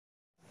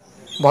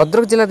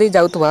भद्रक जिला दे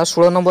जाउथबा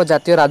 16 नंबर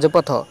जातीय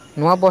राजपथ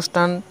नुआ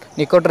बसस्टाण्ड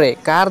निकट में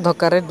कार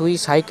धक्कार दुई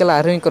साइकेल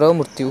आरोहीकर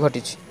मृत्यु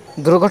घटी।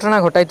 दुर्घटना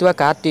घटाई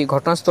कारटी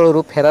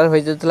घटनास्थल फेरार हो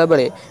जाता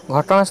बेले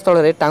घटनास्थल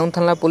में टाउन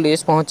थाना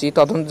पुलिस पहुंची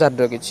तदंत जारी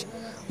रखी।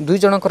 दुई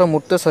जनकर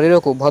मृत शरीर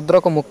को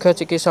भद्रक मुख्य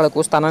चिकित्सालय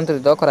को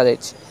स्थानांतरित कर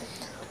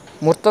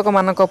मृतक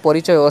मान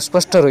परिचय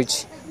अस्पष्ट रही।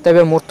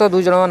 तेबे मृत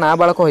दुई जन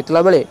नाबालक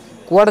होता बेले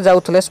कुआड़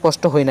जाउथले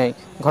स्पष्ट होना।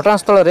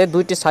 घटनास्थल में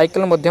दुईटी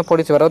साइकेल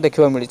पड़े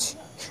देखा मिली।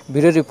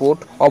 ब्यूरो रिपोर्ट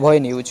अभय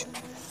न्यूज।